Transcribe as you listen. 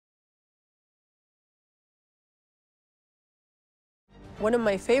One of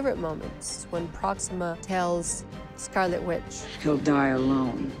my favorite moments when Proxima tells Scarlet Witch, "He'll die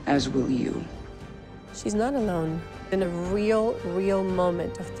alone, as will you." she's not alone. In a real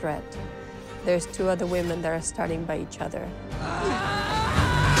moment of threat, there's two other women that are starting by each other.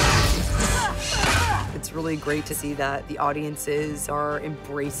 It's really great to see that the audiences are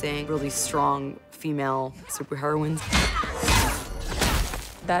embracing really strong female superheroines.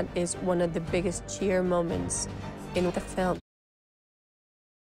 That is one of the biggest cheer moments in the film.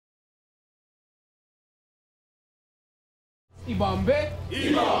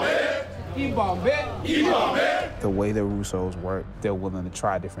 The way the Russos work, they're willing to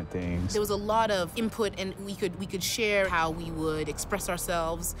try different things. There was a lot of input, and we could share how we would express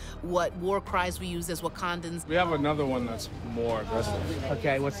ourselves, what war cries we use as Wakandans. We have another one that's more aggressive.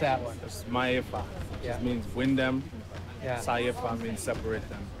 Okay, what's that one? It's Maifa. Yeah. It means win them. Yeah. Scifi means separate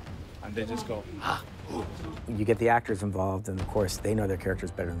them. And they just go, ah. You get the actors involved, and of course, they know their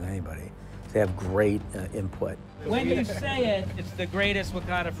characters better than anybody. They have great input. When you say it, it's the greatest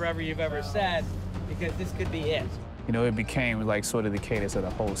Wakanda Forever you've ever said, because this could be it. You know, it became like sort of the cadence of the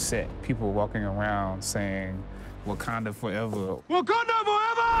whole set. People walking around saying, Wakanda forever. Wakanda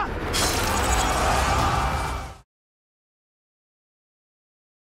forever!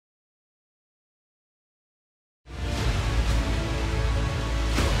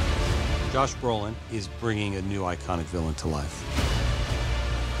 Josh Brolin is bringing a new iconic villain to life.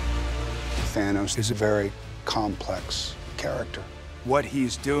 Thanos is a very complex character. What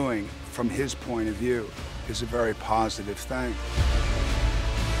he's doing from his point of view is a very positive thing.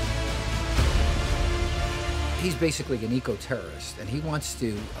 He's basically an eco-terrorist, and he wants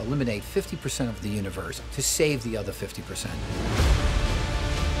to eliminate 50% of the universe to save the other 50%.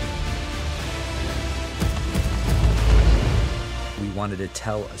 We wanted to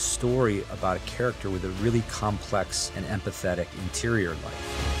tell a story about a character with a really complex and empathetic interior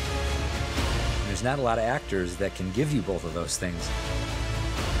life. And there's not a lot of actors that can give you both of those things.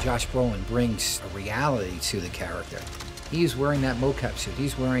 Josh Brolin brings a reality to the character. He's wearing that mocap suit.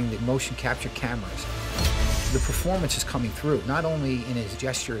 He's wearing the motion capture cameras. The performance is coming through, not only in his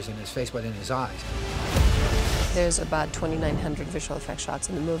gestures and his face, but in his eyes. There's about 2,900 visual effects shots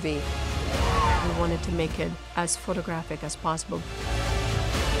in the movie. We wanted to make it as photographic as possible.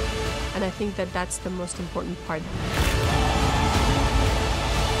 And I think that that's the most important part.